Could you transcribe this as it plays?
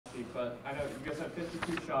cheap, but I know you guys had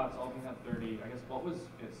 52 shots, Albany had 30. I guess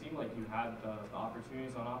it seemed like you had the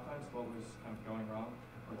opportunities on offense. What was kind of going wrong?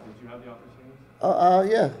 Or did you have the opportunities?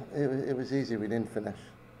 Yeah, it was easy. We didn't finish.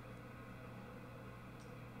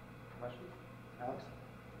 Questions? Alex?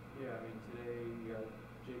 Yeah, I mean, today you got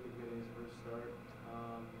Jacob getting his first start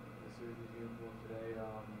in the Syracuse uniform today,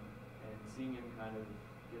 and seeing him kind of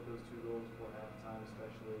get those 2 goals before halftime,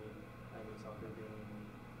 especially, I mean, Tucker being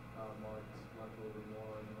marked a little bit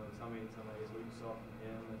more. You know, tell me, I guess, what you saw from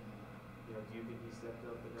him, and you know, do you think he stepped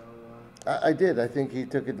up the down the line? I did. I think he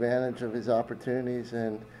took advantage of his opportunities,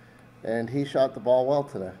 and he shot the ball well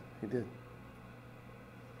today. He did.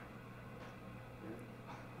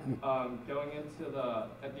 Going into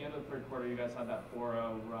at the end of the third quarter, you guys had that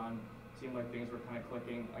 4-0 run. Seemed like things were kind of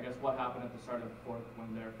clicking. I guess what happened at the start of the fourth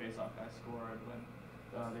when their face-off guys scored,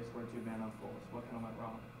 when they scored 2 man-up goals? What kind of went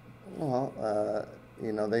wrong? Well,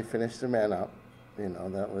 you know, they finished their man up. You know,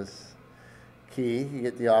 that was key. You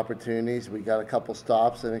get the opportunities. We got a couple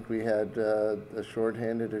stops. I think we had a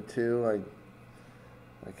shorthanded or 2.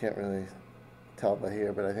 I can't really tell by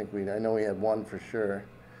here, but I know we had 1 for sure,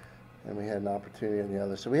 and we had an opportunity on the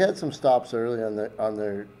other. So we had some stops early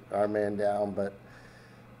on our man down, but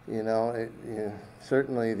you know,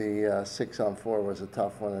 certainly the 6-on-4 was a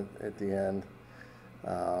tough one at the end.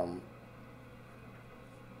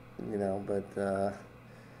 You know, but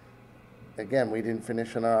again, we didn't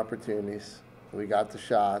finish on our opportunities. We got the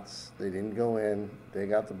shots. They didn't go in. They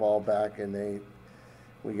got the ball back, and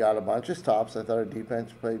we got a bunch of stops. I thought our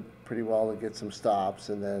defense played pretty well to get some stops,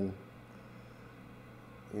 and then,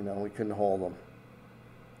 you know, we couldn't hold them.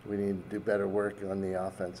 We needed to do better work on the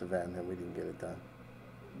offensive end, and we didn't get it done.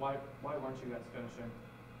 Why weren't you guys finishing?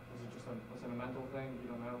 Was it a mental thing? You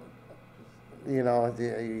don't know? You know,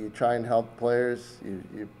 you try and help players.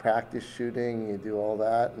 You practice shooting. You do all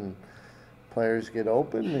that, and players get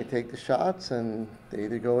open. They take the shots, and they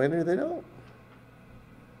either go in or they don't.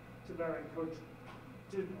 To that end, Coach,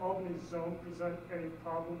 did Albany's zone present any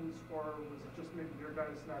problems, or was it just maybe your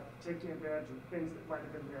guys not taking advantage of things that might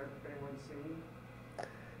have been there that they weren't seeing?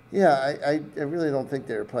 Yeah, I really don't think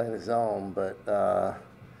they were playing a zone, but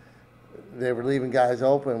they were leaving guys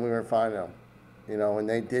open. We weren't finding them. You know, when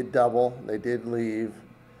they did double, they did leave.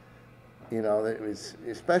 You know, it was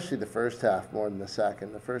especially the first half more than the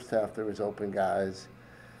second. The first half there was open guys.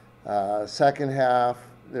 Second half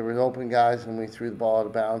there was open guys, and we threw the ball out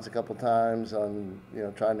of bounds a couple times on, you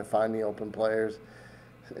know, trying to find the open players.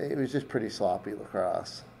 It was just pretty sloppy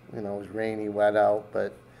lacrosse. You know, it was rainy, wet out,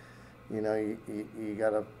 but you know, you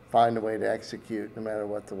got to find a way to execute no matter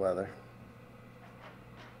what the weather.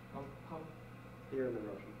 Here in the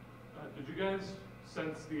motion. Did you guys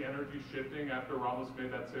sense the energy shifting after Ramos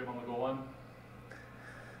made that save on the goal line?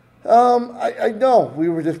 I know we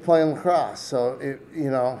were just playing lacrosse, so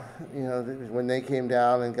you know when they came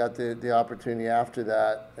down and got the opportunity after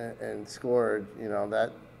that and scored, you know,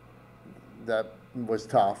 that was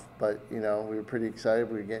tough, but you know, we were pretty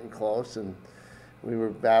excited. We were getting close, and we were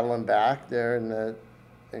battling back there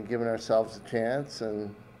and giving ourselves a chance,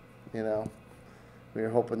 and you know, we were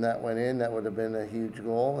hoping that went in. That would have been a huge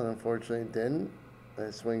goal, and unfortunately it didn't.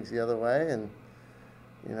 It swings the other way, and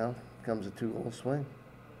you know, comes a 2-goal swing.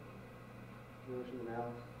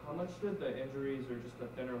 How much did the injuries or just the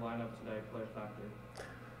thinner lineup today play a factor?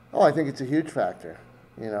 Oh, I think it's a huge factor.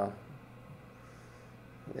 You know,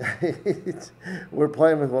 we're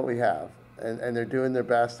playing with what we have, and they're doing their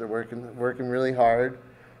best. They're working really hard,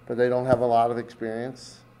 but they don't have a lot of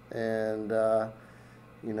experience, and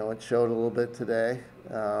you know, it showed a little bit today.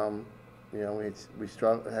 You know, we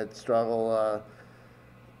had struggle.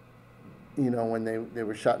 You know, when they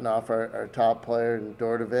were shutting off our top player in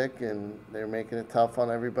Dordovic, and they were making it tough on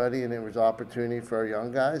everybody, and it was opportunity for our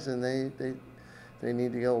young guys, and they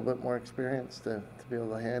need to get a little bit more experience to be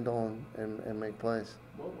able to handle and make plays.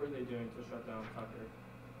 What were they doing to shut down Tucker?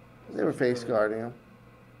 They were face guarding him,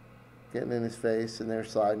 getting in his face, and they were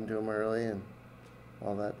sliding to him early and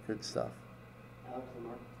all that good stuff. Alex and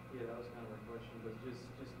Mark? Yeah, that was kind of my question, but just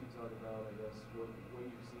you talk about, I guess, what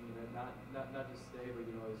you've seen, and not just today, but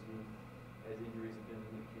you know, as injuries have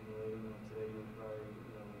been accumulating, and today you're probably,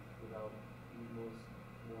 you know, without most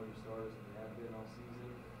more of your starters than you have been all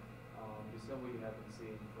season. Just some what you have been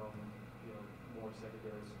seeing from, you know, more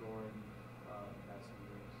secondary scoring past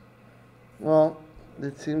few years. Well,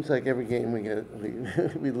 it seems like every game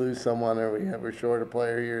we lose someone, or we're short a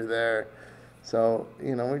player here or there. So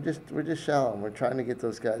you know, we're just shallow. We're trying to get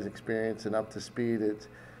those guys experience and up to speed. It's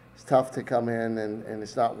tough to come in and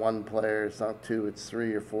it's not one player, it's not 2, it's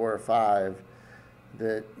 3 or 4 or 5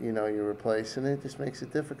 that, you know, you're replacing. It just makes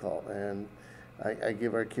it difficult. And I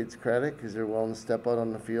give our kids credit because they're willing to step out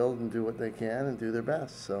on the field and do what they can and do their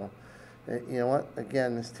best. So, you know what?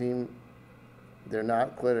 Again, this team, they're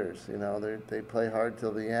not quitters. You know, they play hard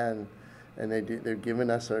till the end, and they're giving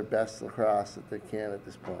us our best lacrosse that they can at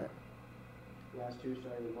this point. Last two,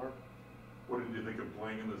 starting with Mark. What did you think of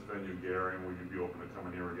playing in this venue, Gary, and would you be open to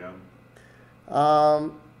coming here again?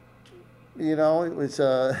 You know, it was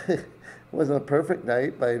it wasn't a perfect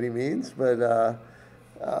night by any means, but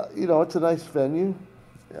you know, it's a nice venue.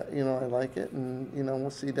 You know, I like it, and you know,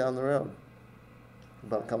 we'll see down the road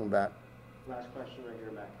about coming back. Last question right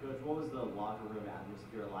here, back. Coach, what was the locker room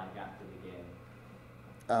atmosphere like after the game?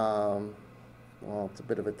 Well, it's a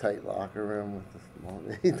bit of a tight locker room.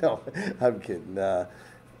 You know, I'm kidding.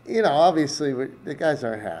 You know, obviously, the guys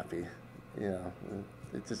aren't happy. You know,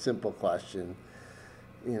 it's a simple question.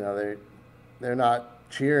 You know, they're not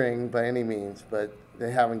cheering by any means, but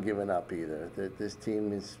they haven't given up either. This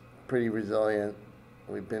team is pretty resilient.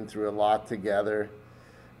 We've been through a lot together.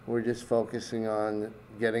 We're just focusing on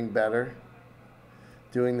getting better,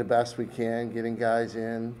 doing the best we can, getting guys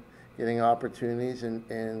in, getting opportunities,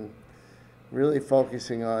 and really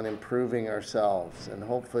focusing on improving ourselves. And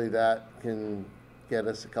hopefully that can get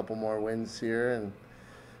us a couple more wins here.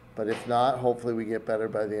 But if not, hopefully we get better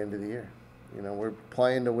by the end of the year. You know, we're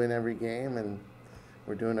playing to win every game, and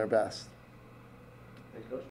we're doing our best. Thanks, Coach.